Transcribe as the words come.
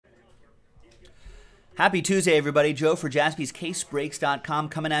Happy Tuesday, everybody. Joe for JaspysCaseBreaks.com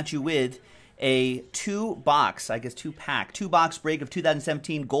coming at you with a two-box break of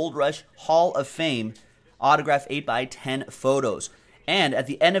 2017 Gold Rush Hall of Fame autograph 8x10 photos. And at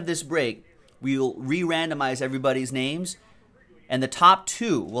the end of this break, we'll re-randomize everybody's names, and the top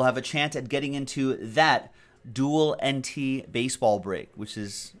two will have a chance at getting into that dual NT baseball break, which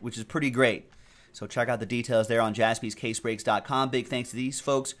is pretty great. So check out the details there on JaspysCaseBreaks.com. Big thanks to these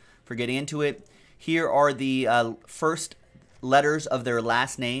folks for getting into it. Here are the first letters of their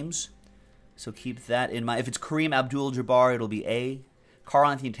last names, so keep that in mind. If it's Kareem Abdul-Jabbar, it'll be A.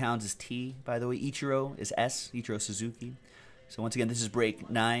 Karl-Anthony Towns is T, by the way. Ichiro is S, Ichiro Suzuki. So once again, this is break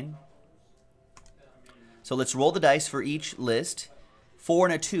 9. So let's roll the dice for each list. 4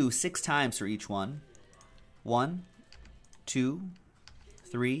 and a 2, 6 times for each one. 1, 2,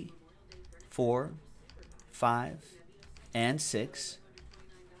 3, 4, 5, and 6.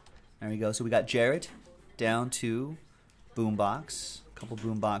 There we go. So we got Jarrett down to Boombox. A couple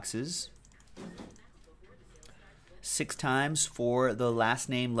Boomboxes. 6 times for the last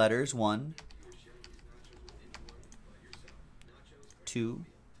name letters. 1, 2,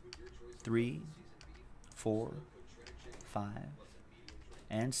 3, 4, 5,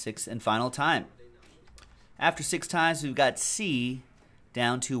 and 6. And final time. After 6 times, we've got C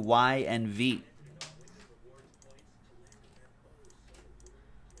down to Y and V.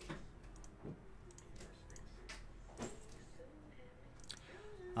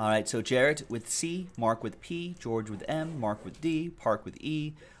 All right, so Jarrett with C, Mark with P, George with M, Mark with D, Park with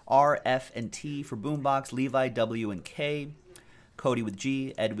E, R, F, and T for Boombox, Levi, W, and K, Cody with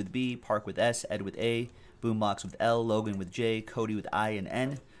G, Ed with B, Park with S, Ed with A, Boombox with L, Logan with J, Cody with I and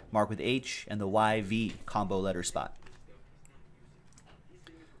N, Mark with H, and the YV combo letter spot.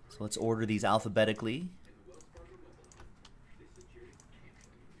 So let's order these alphabetically.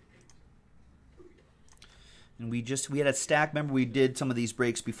 And we had a stack. Remember, we did some of these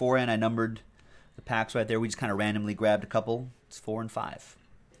breaks before, and I numbered the packs right there. We just kind of randomly grabbed a couple. It's 4 and 5.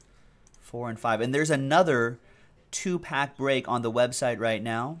 4 and 5. And there's another 2-pack break on the website right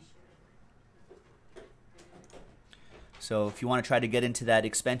now. So if you want to try to get into that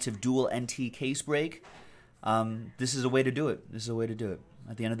expensive dual NT case break, this is a way to do it. This is a way to do it.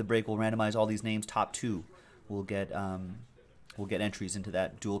 At the end of the break, we'll randomize all these names. Top 2 will get entries into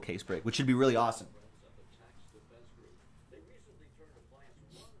that dual case break, which should be really awesome.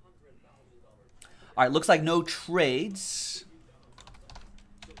 All right, looks like no trades.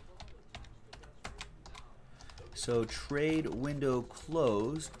 So trade window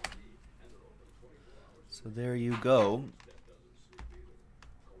closed. So there you go.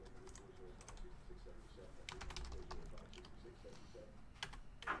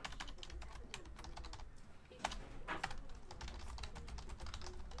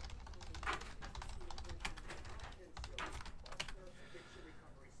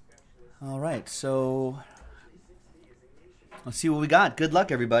 All right, so let's see what we got. Good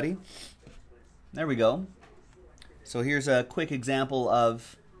luck, everybody. There we go. So here's a quick example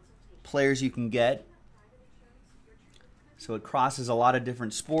of players you can get. So it crosses a lot of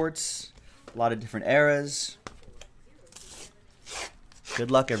different sports, a lot of different eras.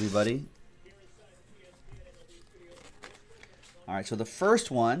 Good luck, everybody. All right, so the first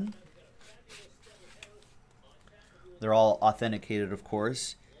one, they're all authenticated, of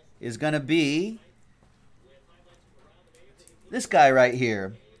course, is going to be this guy right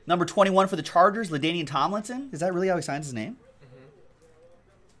here. Number 21 for the Chargers, LaDainian Tomlinson. Is that really how he signs his name?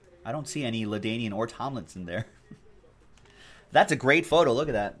 I don't see any LaDainian or Tomlinson there. That's a great photo. Look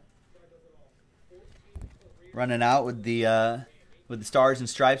at that. Running out with the stars and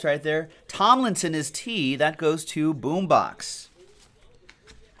stripes right there. Tomlinson is T. That goes to Boombox.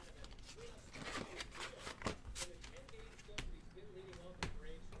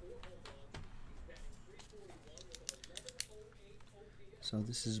 So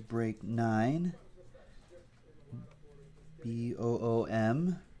this is break 9.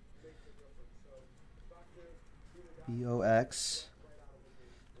 B-O-O-M. B-O-X.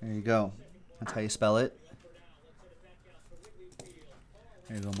 There you go. That's how you spell it.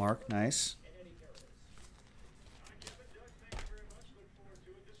 There you go, Mark. Nice.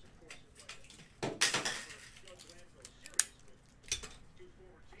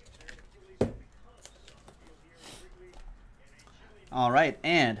 All right,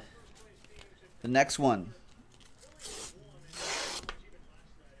 and the next one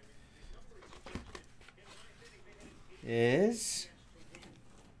is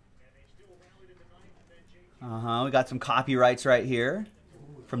we got some copyrights right here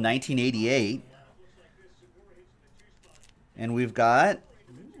from 1988. And we've got,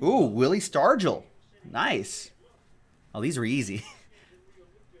 Willie Stargell. Nice. Oh, these are easy.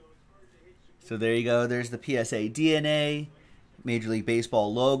 So there you go. There's the PSA DNA, Major League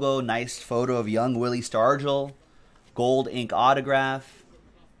Baseball logo, nice photo of young Willie Stargell, gold ink autograph.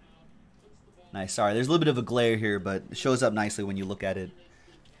 Nice. Sorry, there's a little bit of a glare here, but it shows up nicely when you look at it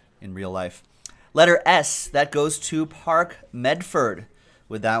in real life. Letter S, that goes to Park Medford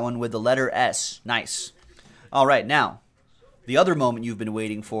with that one with the letter S. Nice. All right, now, the other moment you've been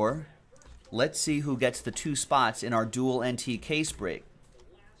waiting for. Let's see who gets the 2 spots in our dual NT case break.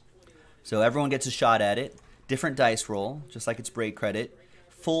 So everyone gets a shot at it. Different dice roll, just like it's break credit.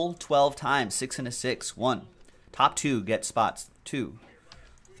 Full 12 times, 6 and a 6, 1. Top 2 get spots, 2,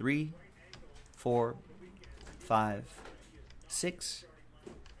 3, 4, 5, 6,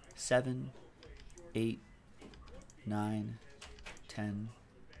 7, 8, 9, 10,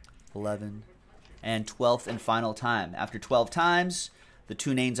 11, and 12th and final time. After 12 times, the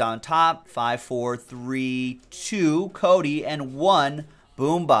 2 names on top, 5, 4, 3, 2, Cody, and 1,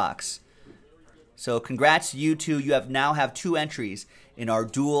 Boombox. So congrats to you two. You now have 2 entries in our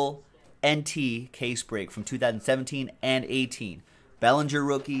dual NT case break from 2017 and 18. Bellinger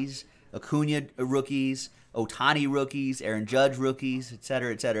rookies, Acuna rookies, Ohtani rookies, Aaron Judge rookies,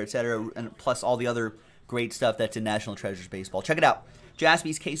 etc., etc., etc., and plus all the other great stuff that's in National Treasures Baseball. Check it out,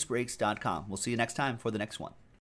 jaspyscasebreaks.com. We'll see you next time for the next one.